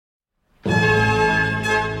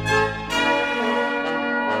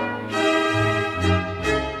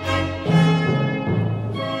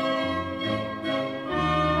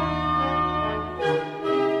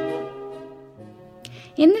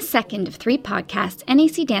second of 3 podcasts,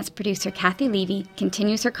 NAC dance producer Kathy Levy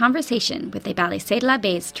continues her conversation with Les Ballets de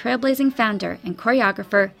l'Abbé's trailblazing founder and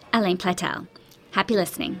choreographer, Alain Platel. Happy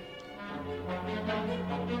listening.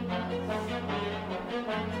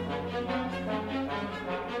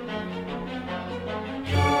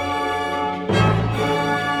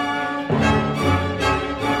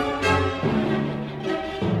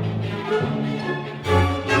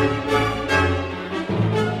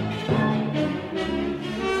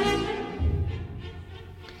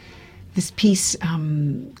 This piece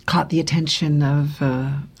caught the attention of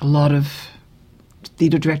a lot of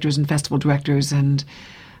theatre directors and festival directors, and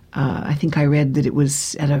I think I read that it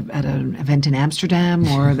was at an event in Amsterdam,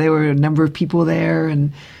 or there were a number of people there,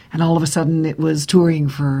 and all of a sudden it was touring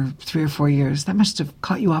for 3 or 4 years. That must have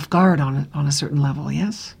caught you off guard on a certain level,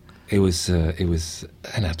 yes? It was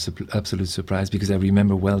an absolute surprise, because I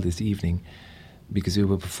remember well this evening, because we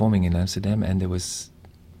were performing in Amsterdam, and there was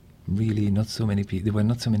really not so many people. There were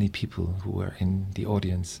not so many people who were in the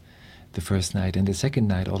audience the first night, and the second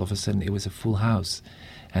night, all of a sudden, it was a full house,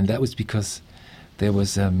 and that was because there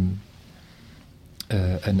was an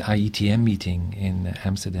IETM meeting in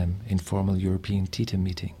Amsterdam, Informal European Theatre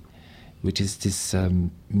Meeting, which is this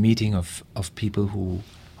meeting of people who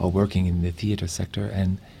are working in the theatre sector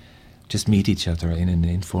and just meet each other in an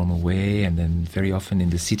informal way, and then very often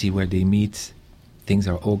in the city where they meet, things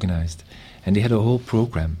are organized, and they had a whole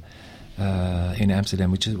program in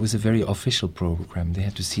Amsterdam, which was a very official program. They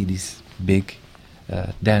had to see these big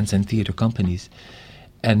dance and theatre companies,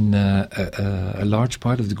 and a large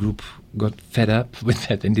part of the group got fed up with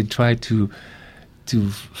that, and they tried to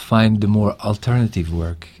find the more alternative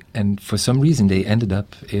work. And for some reason, they ended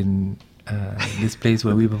up in this place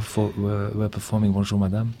where we were performing Bonjour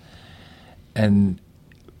Madame, and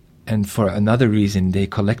for another reason, they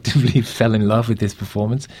collectively fell in love with this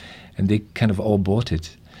performance, and they kind of all bought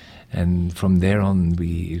it. And from there on,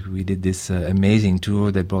 we did this amazing tour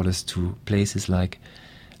that brought us to places like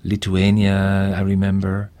Lithuania. I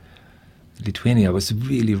remember Lithuania was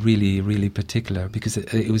really, really, really particular, because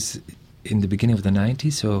it was in the beginning of the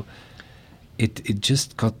 90s, so it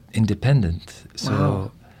just got independent.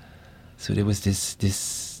 Wow. So there was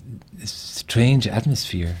this strange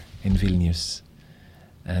atmosphere in Vilnius,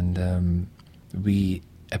 and we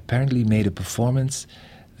apparently made a performance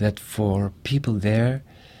that for people there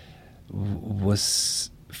was,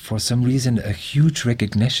 for some reason, a huge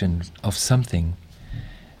recognition of something.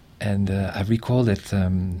 And I recall that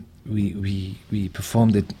we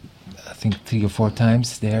performed it, I think, 3 or 4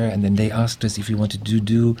 times there, and then they asked us if we wanted to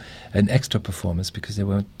do an extra performance, because there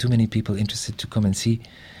weren't too many people interested to come and see,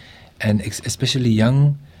 and especially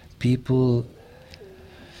young people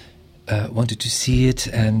wanted to see it,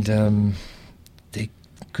 and they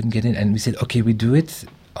couldn't get in. And we said, okay, we do it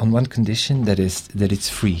on one condition, that it's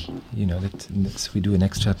free. You know, that we do an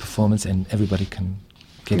extra performance and everybody can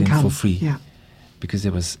get in for free. Yeah. Because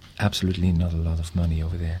there was absolutely not a lot of money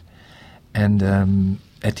over there. And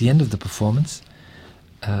at the end of the performance,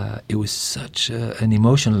 it was such an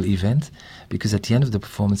emotional event, because at the end of the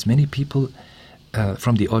performance, many people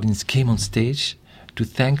from the audience came on stage to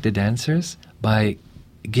thank the dancers by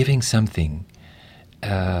giving something.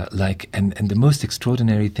 And the most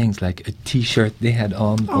extraordinary things, like a T-shirt they had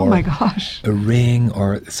on, or my gosh, a ring,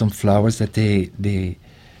 or some flowers that they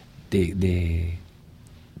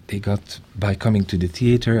got by coming to the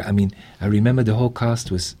theater. I mean, I remember the whole cast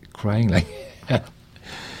was crying like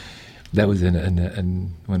that was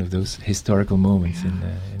one of those historical moments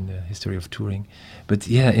in the history of touring. But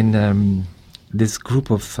yeah, in this group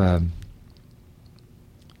of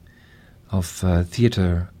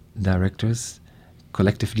theater directors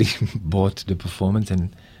collectively bought the performance,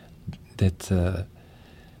 and that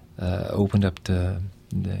opened up the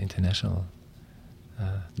international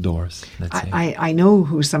doors, let's say. I know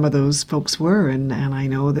who some of those folks were, and I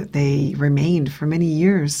know that they remained for many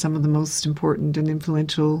years some of the most important and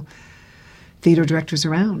influential theatre directors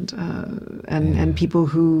around, and people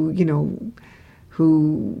who, you know,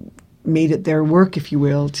 who made it their work, if you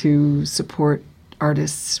will, to support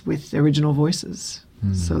artists with original voices.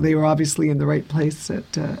 So they were obviously in the right place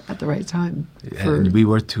at the right time. And we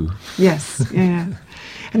were too. Yes, yeah.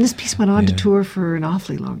 And this piece went on to tour for an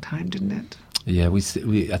awfully long time, didn't it? Yeah, I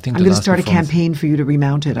think I'm going to start a campaign for you to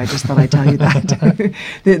remount it. I just thought I'd tell you that.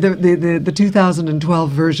 the 2012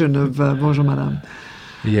 version of Bonjour Madame.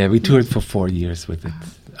 Yeah, we toured for 4 years with it.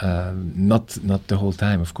 Not the whole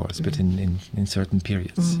time, of course, but in certain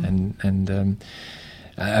periods. And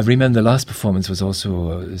I remember the last performance was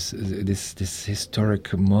also this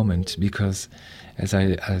historic moment, because, as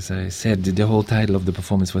I said, the whole title of the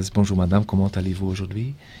performance was Bonjour Madame, comment allez-vous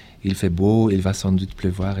aujourd'hui? Il fait beau, il va sans doute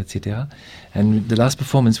pleuvoir, etc. And the last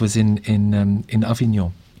performance was in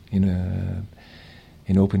Avignon,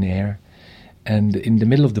 in open air. And in the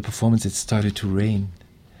middle of the performance, it started to rain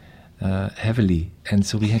heavily, and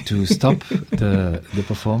so we had to stop the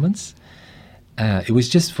performance. It was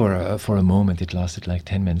just for a moment. It lasted like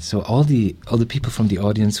 10 minutes. So all the people from the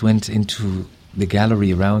audience went into the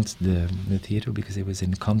gallery around the theater, because it was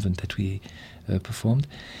in a convent that we performed,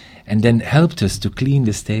 and then helped us to clean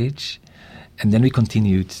the stage, and then we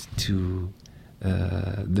continued to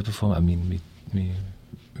the performance. I mean,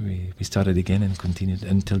 we started again and continued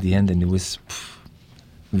until the end, and it was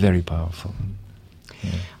very powerful.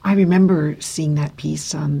 Yeah. I remember seeing that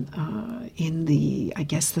piece in the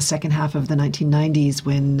second half of the 1990s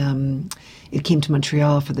when it came to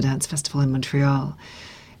Montreal for the dance festival in Montreal.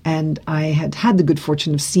 And I had the good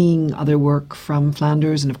fortune of seeing other work from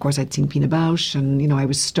Flanders, and of course I'd seen Pina Bausch, and I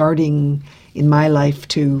was starting in my life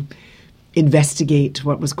to investigate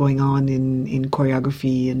what was going on in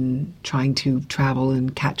choreography and trying to travel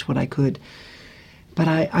and catch what I could. But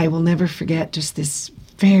I will never forget just this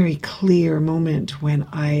very clear moment when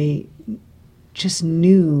I just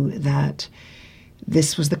knew that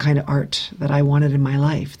this was the kind of art that I wanted in my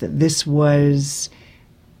life, that this was,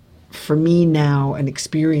 for me now, an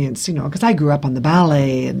experience, because I grew up on the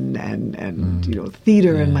ballet and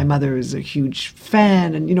theater, and my mother is a huge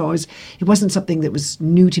fan, and it wasn't something that was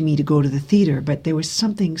new to me to go to the theater, but there was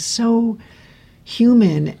something so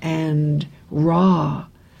human and raw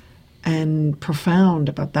and profound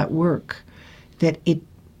about that work that it,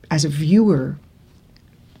 as a viewer,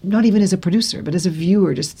 not even as a producer, but as a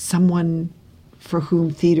viewer, just someone for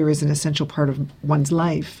whom theater is an essential part of one's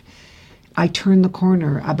life, I turned the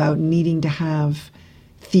corner about needing to have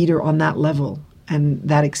theater on that level and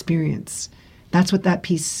that experience. That's what that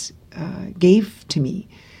piece gave to me.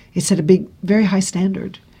 It set a very high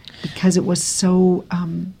standard, because it was so,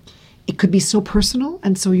 it could be so personal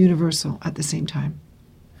and so universal at the same time.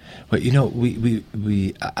 Well,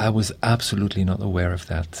 I was absolutely not aware of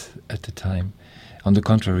that at the time. On the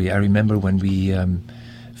contrary, I remember when we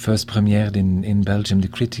first premiered in Belgium, the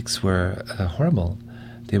critics were horrible.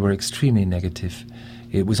 They were extremely negative.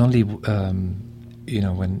 It was only, when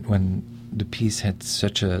the piece had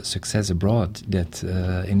such a success abroad that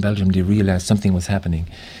in Belgium they realized something was happening.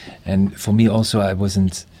 And for me also, I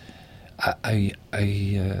wasn't. I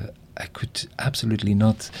could absolutely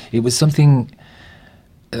not. It was something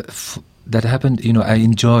that happened. I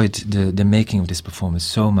enjoyed the making of this performance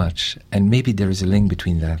so much, and maybe there is a link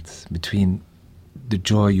between the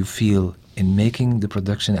joy you feel in making the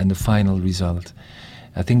production and the final result.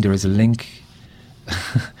 I think there is a link.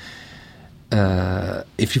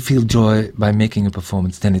 If you feel joy by making a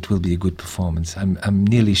performance, then it will be a good performance. I'm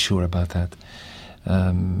nearly sure about that.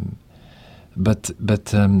 But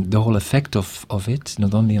the whole effect of it,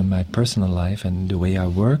 not only on my personal life and the way I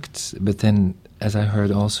worked, but then, as I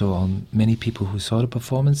heard also on many people who saw the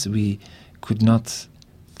performance, we could not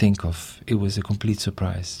think of. It was a complete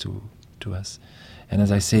surprise to us. And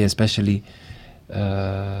as I say, especially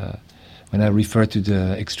when I refer to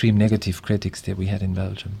the extreme negative critics that we had in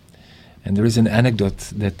Belgium. And there is an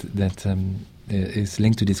anecdote that is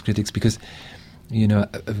linked to these critics, because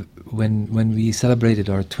when we celebrated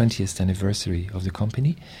our 20th anniversary of the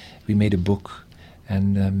company, we made a book,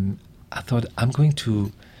 and I thought, I'm going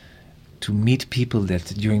to meet people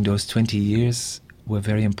that during those 20 years were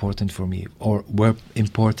very important for me, or were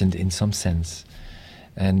important in some sense,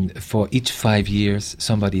 and for each 5 years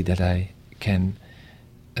somebody that I can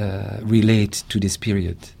relate to this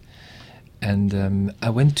period. And I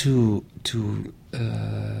went to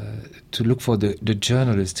look for the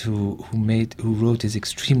journalist who wrote this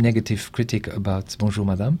extreme negative critic about Bonjour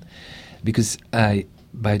Madame, because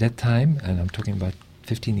by that time, and I'm talking about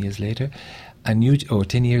 15 years later, I knew, or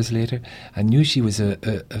 10 years later, I knew she was a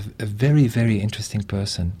very, very interesting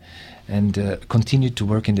person, and continued to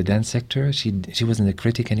work in the dance sector. She wasn't a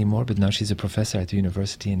critic anymore, but now she's a professor at the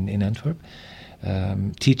university in Antwerp,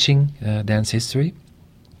 teaching dance history.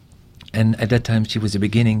 And at that time, she was a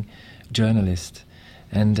beginning journalist.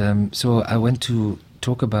 And so I went to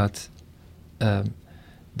talk about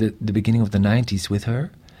the beginning of the 90s with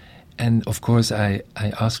her. And of course, I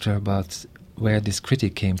asked her about where this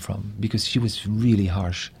critic came from, because she was really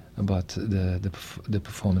harsh about the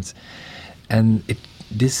performance. And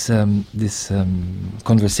this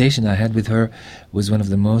conversation I had with her was one of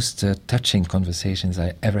the most touching conversations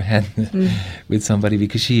I ever had with somebody,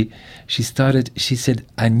 because she said,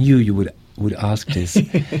 I knew you would ask this.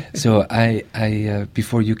 So I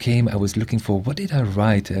before you came, I was looking for what did I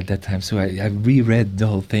write at that time. So I reread the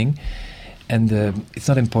whole thing, and it's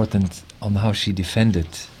not important on how she defended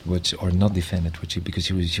or not defended because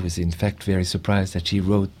she was in fact very surprised that she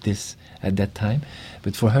wrote this at that time.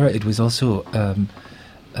 But for her, it was also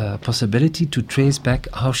a possibility to trace back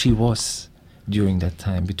how she was during that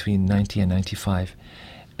time between 90 and 95.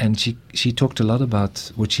 And she talked a lot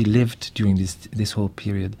about what she lived during this whole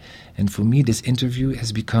period. And for me, this interview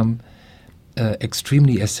has become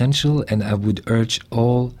extremely essential, and I would urge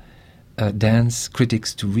all dance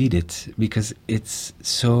critics to read it, because it's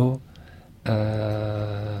so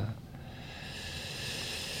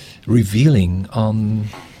revealing on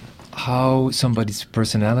how somebody's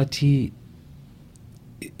personality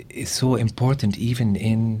is so important even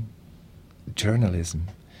in journalism,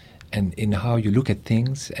 and in how you look at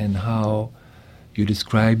things and how you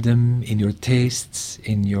describe them, in your tastes,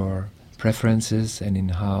 in your preferences, and in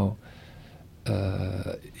how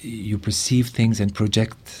you perceive things and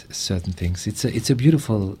project certain things. It's a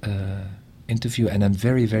beautiful interview, and I'm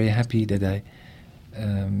very, very happy that I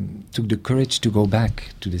took the courage to go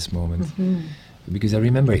back to this moment, because I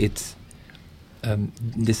remember it.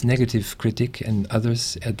 This negative critic and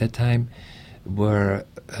others at that time were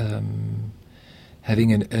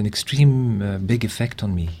having an extreme big effect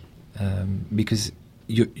on me, because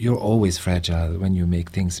you're always fragile when you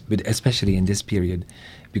make things, but especially in this period,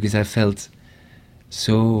 because I felt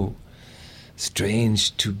so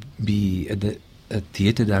strange to be a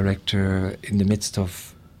theater director in the midst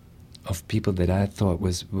of people that I thought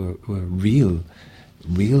were real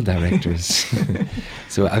directors.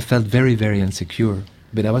 So I felt very, very insecure,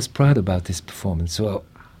 but I was proud about this performance. So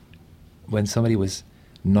when somebody was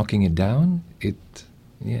knocking it down, it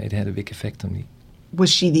had a big effect on me.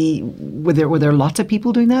 Were there lots of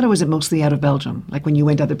people doing that, or was it mostly out of Belgium? Like when you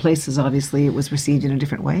went other places, obviously it was received in a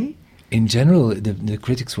different way? In general, the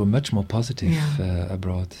critics were much more positive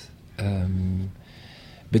abroad.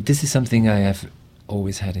 But this is something I have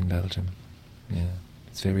always had in Belgium. Yeah,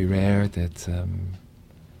 it's very rare that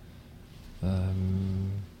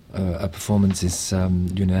a performance is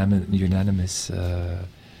unanimous,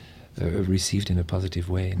 received in a positive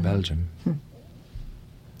way in Belgium.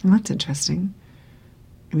 Well, that's interesting.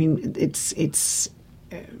 I mean, it's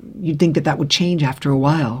you'd think that would change after a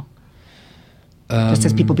while, just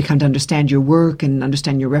as people become to understand your work and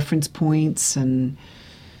understand your reference points. And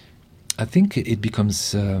I think it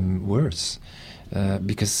becomes worse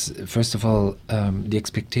because, first of all, the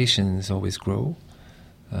expectations always grow.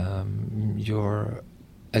 You're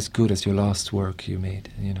as good as your last work you made,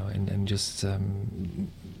 and just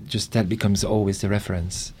that becomes always the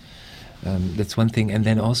reference. That's one thing. And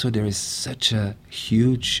then also there is such a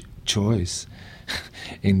huge choice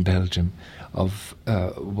in Belgium of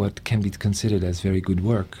what can be considered as very good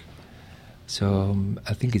work. So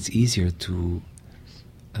I think it's easier to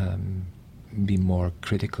be more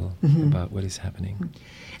critical about what is happening.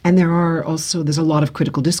 And there's a lot of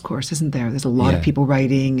critical discourse, isn't there? There's a lot of people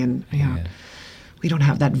writing, and we don't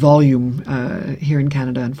have that volume here in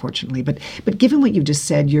Canada, unfortunately. But given what you just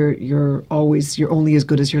said, you're only as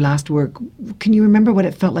good as your last work. Can you remember what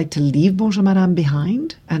it felt like to leave Bonjour Madame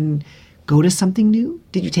behind and go to something new?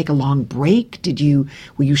 Did you take a long break?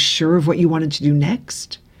 Were you sure of what you wanted to do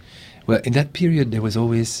next? Well, in that period, there was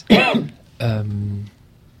always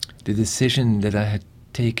the decision that I had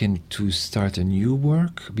taken to start a new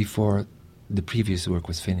work before the previous work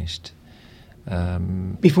was finished.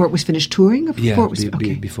 Before it was finished touring? Or before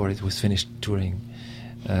before it was finished touring.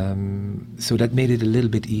 So that made it a little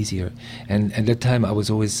bit easier. And at that time I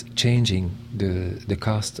was always changing the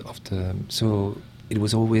cast of the... So it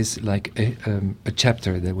was always like a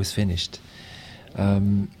chapter that was finished.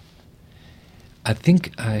 I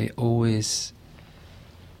think I always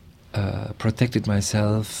protected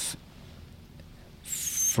myself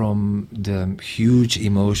from the huge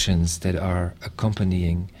emotions that are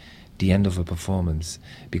accompanying the end of a performance,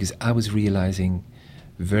 because I was realizing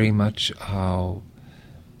very much how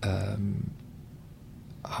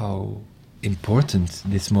important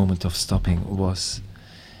this moment of stopping was.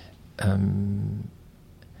 I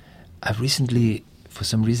recently, for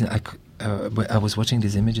some reason, I was watching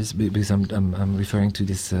these images because I'm referring to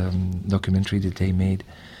this documentary that they made,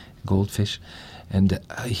 Goldfish, and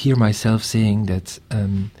I hear myself saying that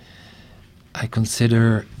I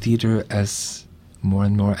consider theater as more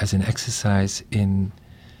and more as an exercise in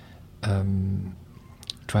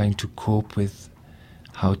trying to cope with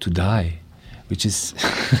how to die, which is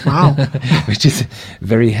wow, which is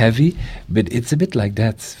very heavy, but it's a bit like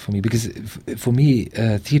that for me, because for me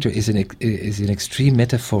theater is an extreme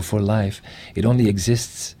metaphor for life. It only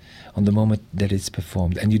exists on the moment that it's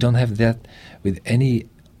performed, and you don't have that with any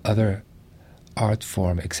other art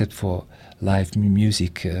form except for live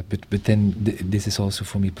music. But then this is also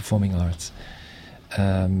for me performing arts.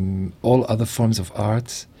 All other forms of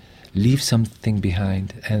art leave something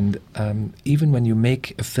behind, and even when you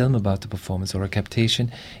make a film about the performance or a captation,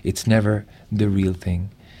 it's never the real thing.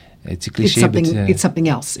 It's a cliche, it's something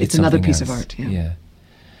else. It's another piece of art. Yeah.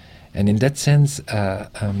 And in that sense,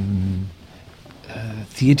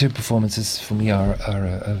 theater performances for me are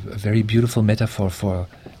a very beautiful metaphor for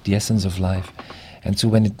the essence of life. And so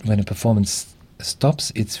when a performance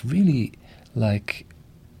stops, it's really like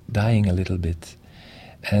dying a little bit.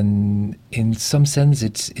 And in some sense,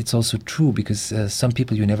 it's also true, because some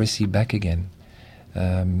people you never see back again.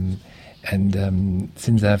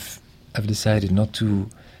 Since I've decided not to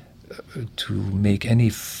make any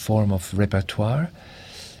form of repertoire,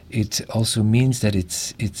 it also means that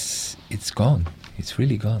it's gone. It's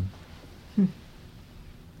really gone.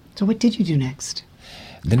 So what did you do next?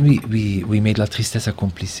 Then we made La Tristesse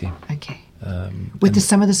Accomplie. Okay. With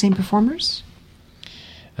some of the same performers?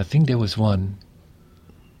 I think there was one.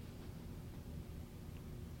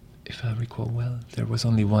 If I recall well, there was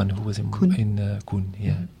only one who was in Koen,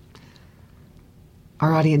 yeah.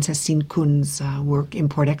 Our audience has seen Koen's work,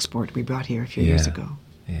 Import-Export, we brought here a few years ago.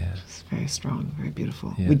 Yeah. It's very strong, very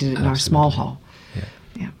beautiful. Yeah, we did it in our small hall.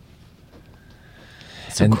 Yeah.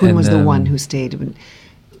 So Koen was the one who stayed.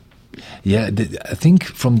 I think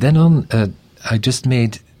from then on, I just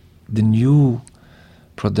made the new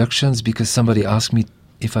productions because somebody asked me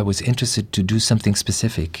if I was interested to do something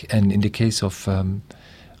specific. And in the case of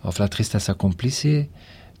La Tristesse Accomplie,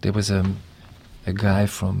 there was a guy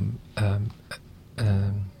from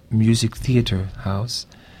music theater house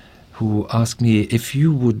who asked me if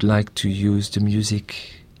you would like to use the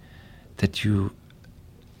music that you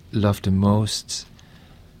love the most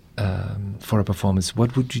for a performance,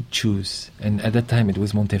 what would you choose? And at that time it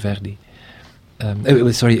was Monteverdi.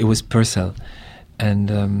 It was Purcell.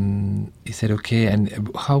 And he said, okay,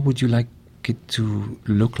 and how would you like it to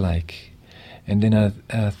look like? And then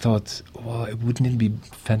I thought, well, wouldn't it be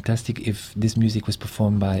fantastic if this music was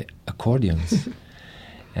performed by accordions?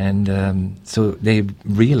 And so they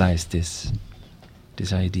realized this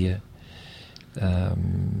idea.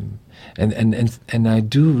 And I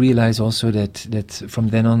do realize also that from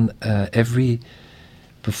then on, every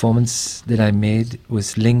performance that I made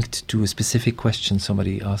was linked to a specific question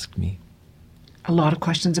somebody asked me. A lot of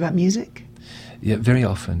questions about music? Yeah, very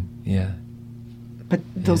often, yeah. But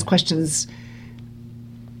those questions,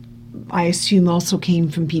 I assume, also came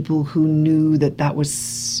from people who knew that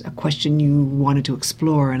was a question you wanted to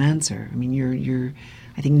explore and answer. I mean, you're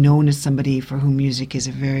I think, known as somebody for whom music is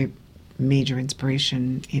a very major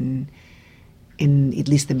inspiration in at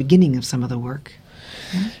least the beginning of some of the work.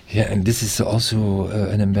 Yeah, and this is also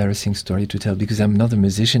an embarrassing story to tell because I'm not a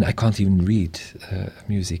musician. I can't even read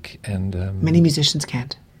music. And many musicians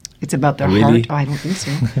can't. It's about their really? heart. Oh, I don't think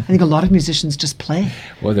so. I think a lot of musicians just play.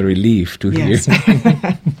 What a relief to hear.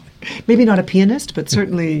 Maybe not a pianist, but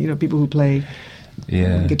certainly people who play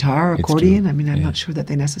guitar, accordion. I mean, I'm not sure that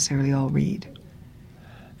they necessarily all read.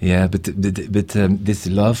 Yeah, but this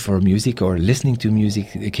love for music or listening to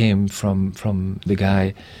music came from the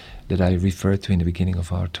guy that I referred to in the beginning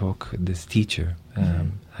of our talk, this teacher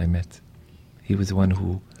I met. He was the one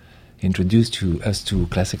who introduced us to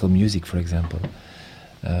classical music, for example.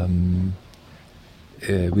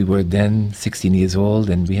 We were then 16 years old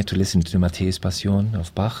and we had to listen to the Matthäus Passion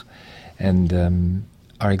of Bach. And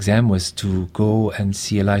our exam was to go and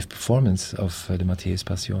see a live performance of the Matthäus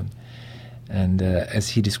Passion. And as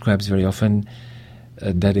he describes very often,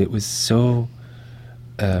 that it was so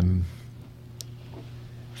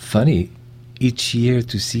funny each year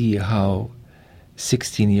to see how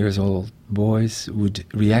 16 years old boys would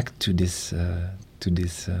react to this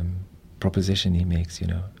proposition he makes.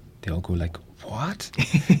 They all go like, "What?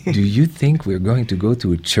 Do you think we're going to go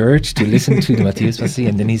to a church to listen to the Matthäus Passion?"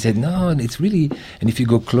 And then he said, "No, it's really, and if you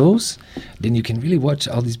go close, then you can really watch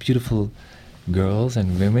all these beautiful girls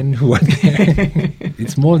and women who are there."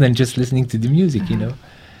 It's more than just listening to the music,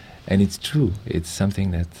 And it's true. It's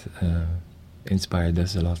something that inspired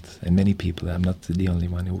us a lot, and many people. I'm not the only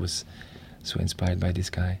one who was so inspired by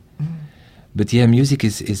this guy. But yeah, music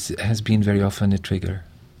has been very often a trigger.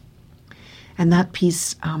 And that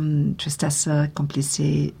piece, Tristesse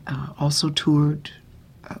Accomplie, also toured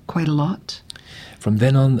quite a lot? From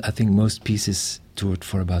then on, I think most pieces toured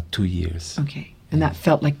for about 2 years. Okay. And that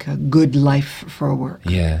felt like a good life for a work.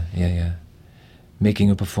 Yeah.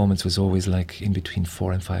 Making a performance was always like in between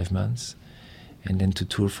 4 and 5 months. And then to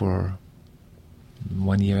tour for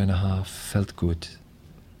 1.5 years felt good.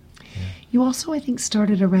 You also, I think,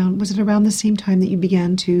 started was it around the same time that you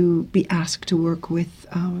began to be asked to work with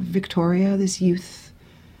Victoria, this youth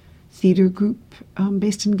theatre group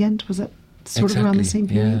based in Ghent? Was that sort of around the same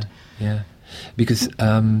period? Yeah. Because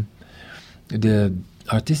the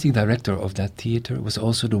artistic director of that theatre was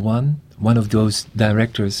also one of those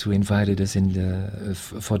directors who invited us in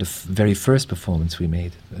for the very first performance we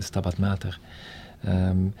made, Stabat Mater.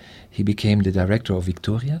 He became the director of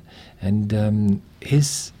Victoria, and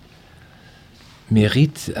his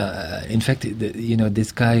merit, in fact,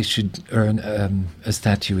 this guy should earn a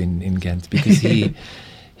statue in Ghent, because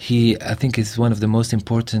he I think is one of the most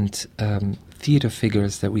important theatre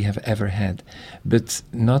figures that we have ever had, but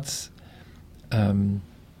not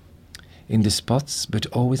in the spots, but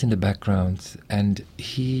always in the background. And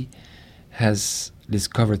he has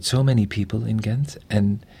discovered so many people in Ghent,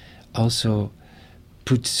 and also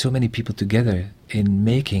put so many people together in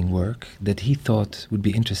making work that he thought would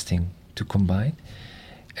be interesting to combine.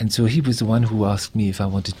 And so he was the one who asked me if I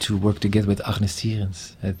wanted to work together with Arne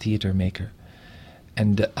Sierens, a theatre maker.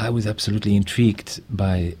 And I was absolutely intrigued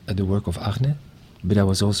by the work of Arne, but I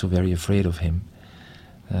was also very afraid of him.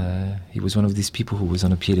 He was one of these people who was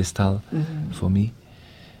on a piedestal for me.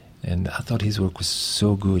 And I thought his work was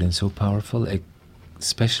so good and so powerful,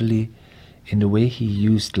 especially in the way he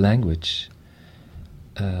used language,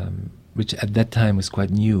 which at that time was quite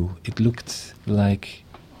new. It looked like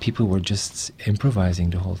people were just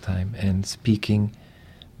improvising the whole time and speaking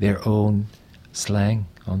their own slang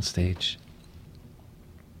on stage.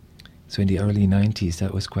 So in the early 90s,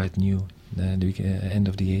 that was quite new, the end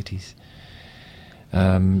of the 80s.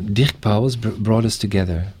 Dirk Pauwels brought us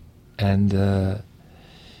together, and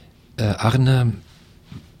Arne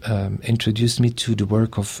introduced me to the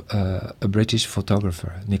work of a British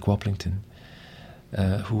photographer, Nick Waplington,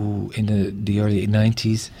 who in the early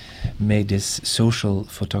 90s made this social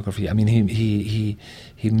photography. I mean, he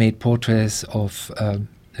made portraits of,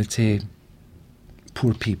 let's say,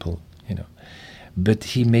 poor people, but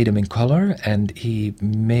he made them in color, and he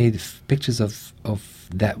made pictures of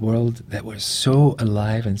that world that were so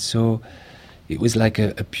alive and so. It was like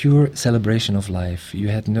a pure celebration of life.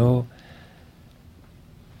 There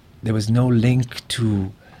was no link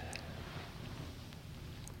to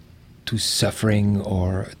suffering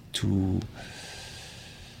or to.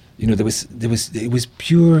 It was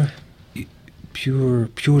pure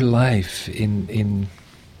life in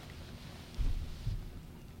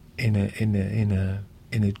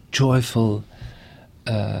a joyful,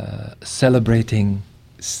 celebrating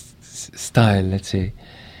style, let's say,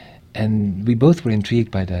 and we both were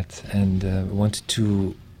intrigued by that and wanted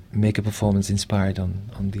to make a performance inspired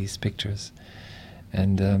on these pictures.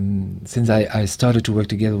 And since I started to work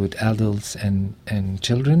together with adults and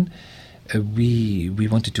children, we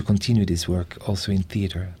wanted to continue this work also in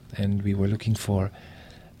theatre, and we were looking for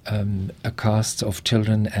a cast of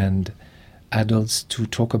children and adults to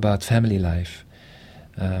talk about family life,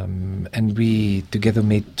 and we together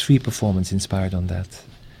made 3 performances inspired on that.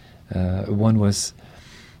 One was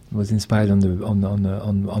inspired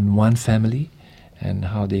on one family and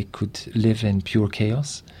how they could live in pure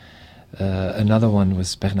chaos. Another one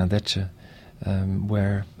was Bernadette,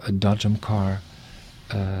 where a Dodgem car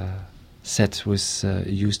set was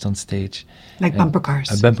used on stage. Like bumper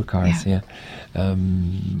cars. Bumper cars, yeah.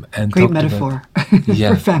 And great metaphor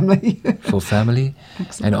for family. For family.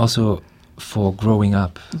 Excellent. And also for growing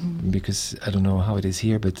up, because I don't know how it is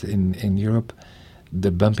here, but in Europe,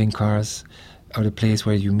 the bumping cars are the place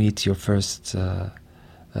where you meet your first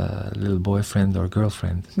little boyfriend or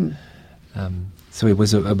girlfriend. So it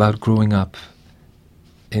was about growing up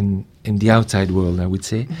in the outside world, I would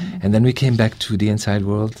say. And then we came back to the inside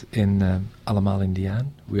world in Allemaal Indiaan.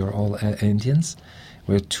 We are all Indians,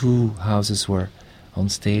 where 2 houses were on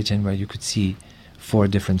stage and where you could see 4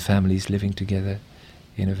 different families living together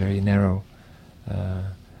in a very narrow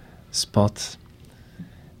spot.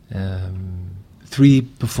 3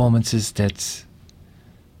 performances that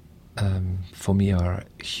for me are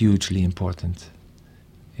hugely important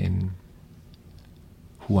in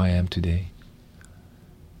who I am today.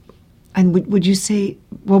 And would you say,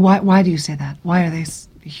 well, why do you say that? Why are they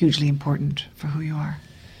hugely important for who you are?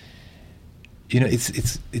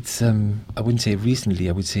 It's I wouldn't say recently,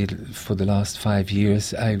 I would say for the last 5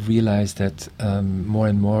 years, I realized that more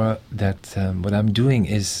and more that what I'm doing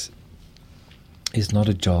is not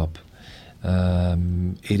a job.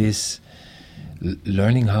 It is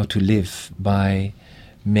learning how to live by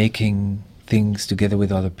making things together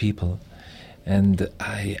with other people. And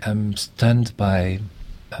I am stunned by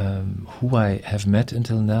who I have met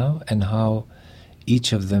until now and how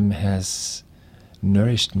each of them has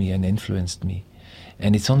nourished me and influenced me.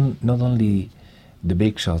 And it's not only the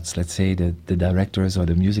big shots, let's say the directors or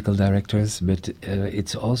the musical directors, but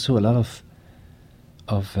it's also a lot of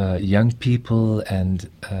young people and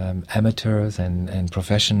amateurs and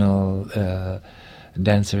professional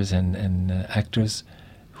dancers and actors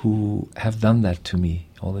who have done that to me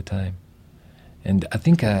all the time. And I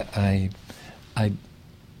think I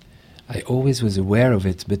always was aware of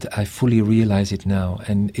it, but I fully realize it now.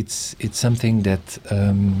 And it's something that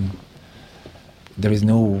there is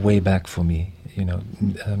no way back for me.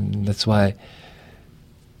 That's why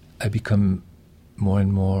I become more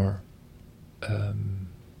and more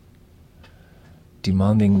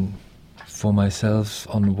demanding for myself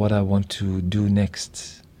on what I want to do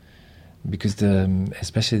next, because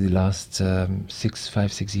especially the last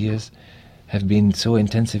 5-6 years have been so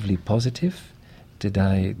intensively positive that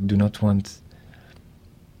I do not want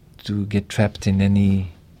to get trapped in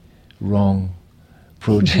any wrong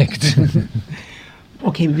project.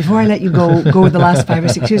 Okay, before I let you go with the last 5 or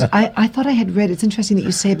 6 years, I thought I had read, it's interesting that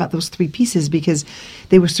you say about those 3 pieces, because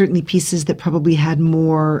they were certainly pieces that probably had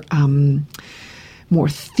more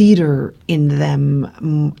theater in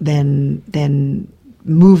them than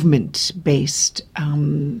movement-based.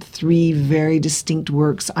 3 very distinct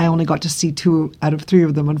works. I only got to see 2 out of 3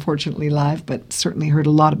 of them, unfortunately, live, but certainly heard a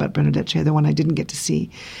lot about Bernadette, the one I didn't get to see.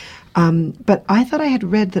 But I thought I had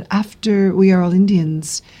read that after We Are All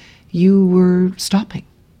Indians, you were stopping.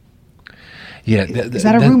 Yeah, is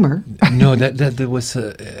that a rumor? No, that was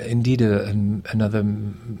indeed another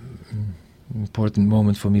important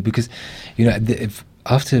moment for me, because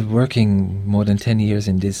after working more than 10 years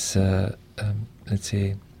in this let's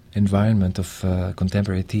say environment of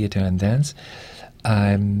contemporary theater and dance,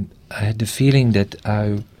 I had the feeling that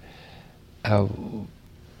I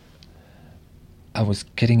was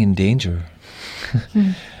getting in danger.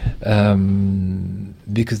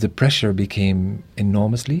 Because the pressure became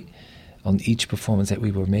enormously on each performance that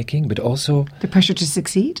we were making, but also the pressure to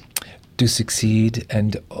succeed,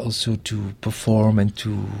 and also to perform and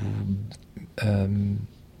to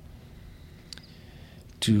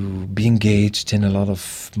be engaged in a lot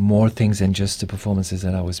of more things than just the performances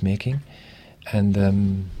that I was making. And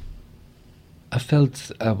I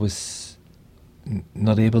felt I was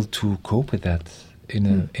not able to cope with that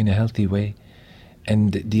in a healthy way.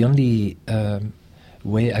 And the only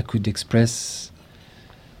way I could express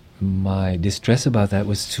my distress about that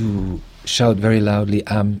was to shout very loudly,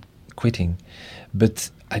 "I'm quitting."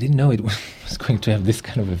 But I didn't know it was going to have this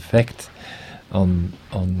kind of effect on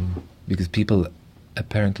because people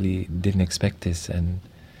apparently didn't expect this and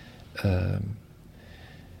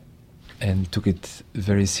took it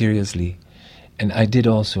very seriously. And I did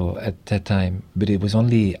also at that time, but it was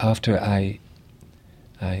only after I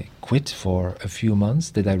quit for a few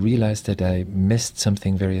months that I realized that I missed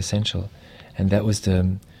something very essential, and that was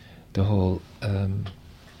the whole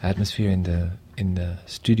atmosphere in the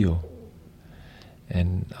studio.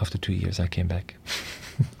 And after 2 years, I came back.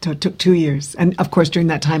 So it took 2 years, and of course, during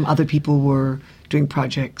that time, other people were doing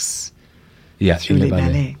projects. Yeah, through Les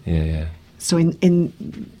Ballets. Yeah. So in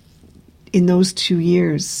those 2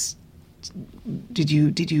 years, did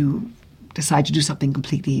you decide to do something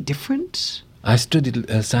completely different? I studied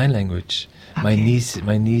sign language. Okay. My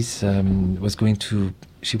niece was going to.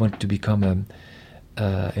 She wanted to become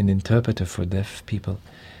an interpreter for deaf people,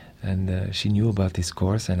 and she knew about this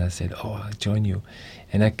course. And I said, "Oh, I'll join you."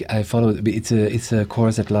 And I followed. It's a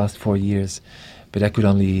course that lasts 4 years, but I could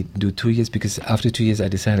only do 2 years because after 2 years I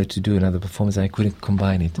decided to do another performance. And I couldn't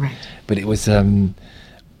combine it. Right. But it was a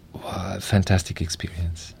fantastic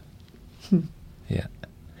experience. Yeah,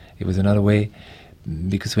 it was another way.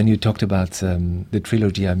 Because when you talked about the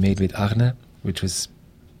trilogy I made with Arne, which was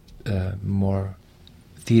more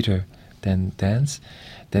theater than dance,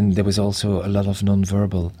 then there was also a lot of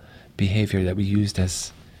non-verbal behavior that we used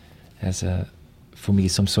as for me,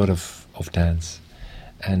 some sort of dance.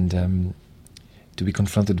 And to be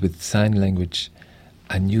confronted with sign language,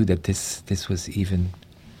 I knew that this was even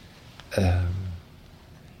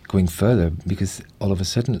going further, because all of a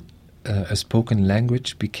sudden a spoken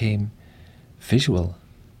language became visual,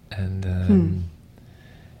 and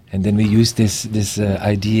then we used this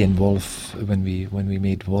idea in Wolf. When we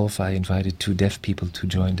made Wolf, I invited 2 deaf people to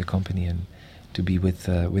join the company and to be with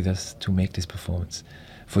us to make this performance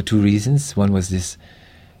for 2 reasons. One was this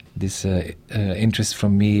interest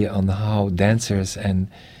from me on how dancers and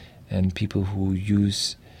people who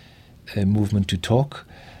use movement to talk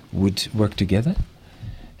would work together,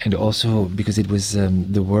 and also because it was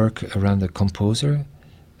the work around a composer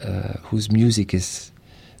whose music is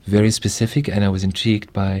very specific, and I was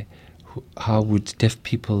intrigued by how would deaf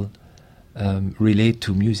people relate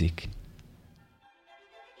to music.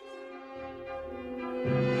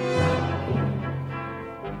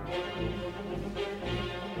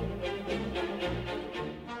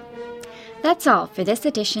 That's all for this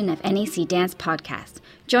edition of NAC Dance Podcast.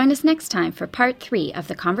 Join us next time for part 3 of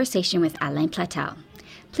the conversation with Alain Platel.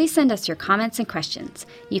 Please send us your comments and questions.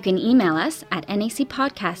 You can email us at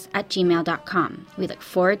nacpodcast@gmail.com. We look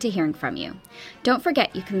forward to hearing from you. Don't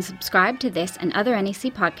forget you can subscribe to this and other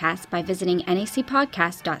NAC podcasts by visiting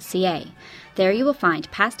nacpodcast.ca. There you will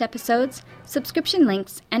find past episodes, subscription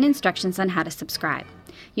links, and instructions on how to subscribe.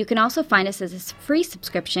 You can also find us as a free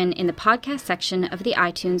subscription in the podcast section of the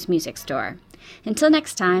iTunes Music Store. Until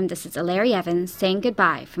next time, this is Larry Evans saying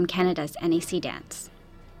goodbye from Canada's NAC Dance.